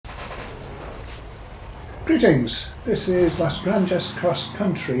Greetings, this is Las Granjas cross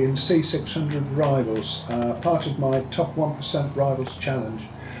country in C600 Rivals, part of my top 1% Rivals challenge.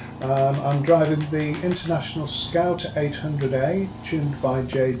 I'm driving the International Scout 800A, tuned by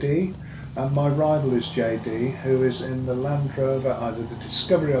JD, and my rival is JD, who is in the Land Rover, either the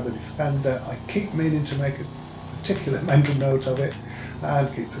Discovery or the Defender. I keep meaning to make a particular mental note of it,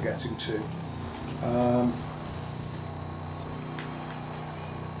 and keep forgetting to.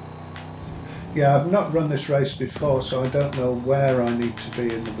 Yeah, I've not run this race before, so I don't know where I need to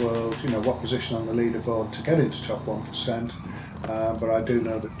be in the world, what position on the leaderboard to get into top 1%, but I do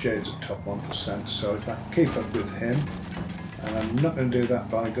know that Jay's at top 1%, so if I can keep up with him, and I'm not going to do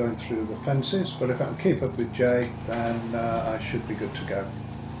that by going through the fences, but if I can keep up with Jay, then I should be good to go.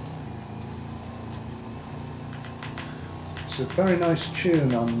 It's a very nice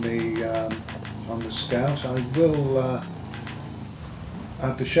tune on the Scout. I will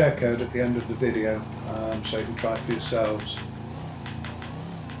add the share code at the end of the video, so you can try it for yourselves.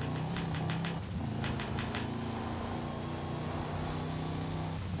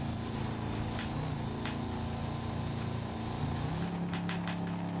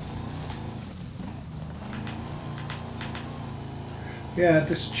 Yeah,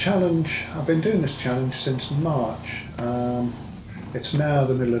 this challenge, I've been doing this challenge since March. It's now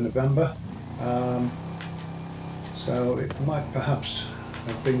the middle of November, so it might perhaps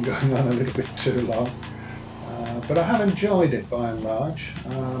have been going on a little bit too long. But I have enjoyed it by and large,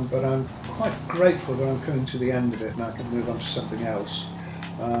 but I'm quite grateful that I'm coming to the end of it and I can move on to something else.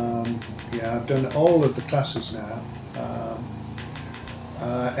 Yeah, I've done all of the classes now,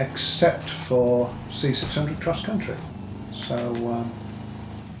 except for C600 cross country. So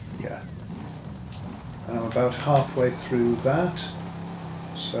yeah, and I'm about halfway through that,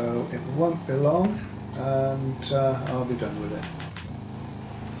 so it won't be long and I'll be done with it.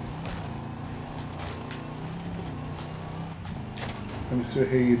 Coming through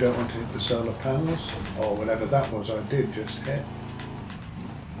here, you don't want to hit the solar panels, or whatever that was I did just hit.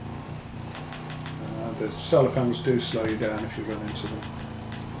 The solar panels do slow you down if you run into them.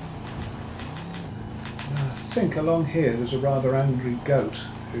 I think along here there's a rather angry goat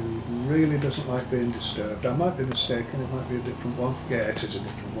who really doesn't like being disturbed. I might be mistaken, it might be a different one. Yeah, it is a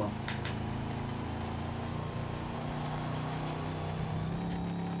different one.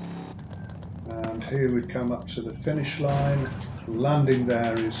 And here we come up to the finish line. Landing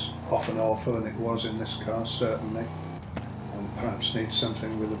there is often awful, and it was in this car certainly, and perhaps needs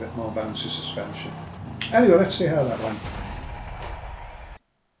something with a bit more bouncy suspension. Anyway, let's see how that went.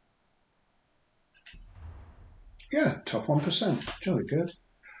 Yeah, top 1%, jolly good.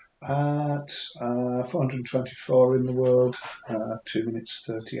 At 424 in the world, 2 minutes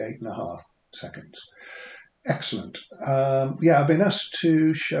 38.5 seconds. Excellent. Yeah, I've been asked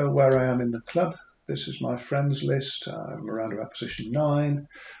to show where I am in the club. This is my friends list. I'm around about position 9,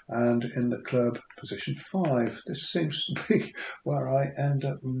 and in the club, position 5. This seems to be where I end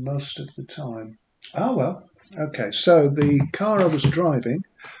up most of the time. Ah, well, okay. So the car I was driving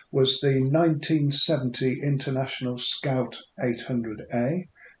was the 1970 International Scout 800A,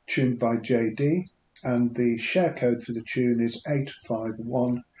 tuned by JD, and the share code for the tune is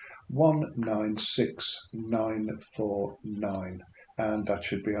 851196949, and that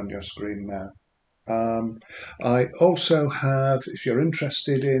should be on your screen now. I also have, if you're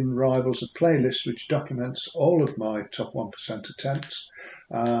interested in Rivals, a playlist which documents all of my top 1% attempts,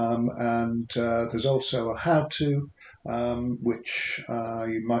 and there's also a how-to which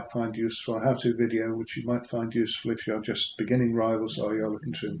you might find useful, a how-to video which you might find useful if you're just beginning Rivals or you're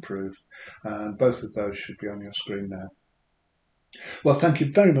looking to improve, and both of those should be on your screen now. Well, thank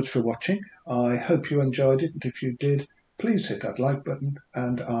you very much for watching. I hope you enjoyed it, and if you did, please hit that like button,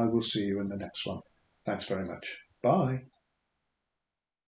 and I will see you in the next one. Thanks very much. Bye.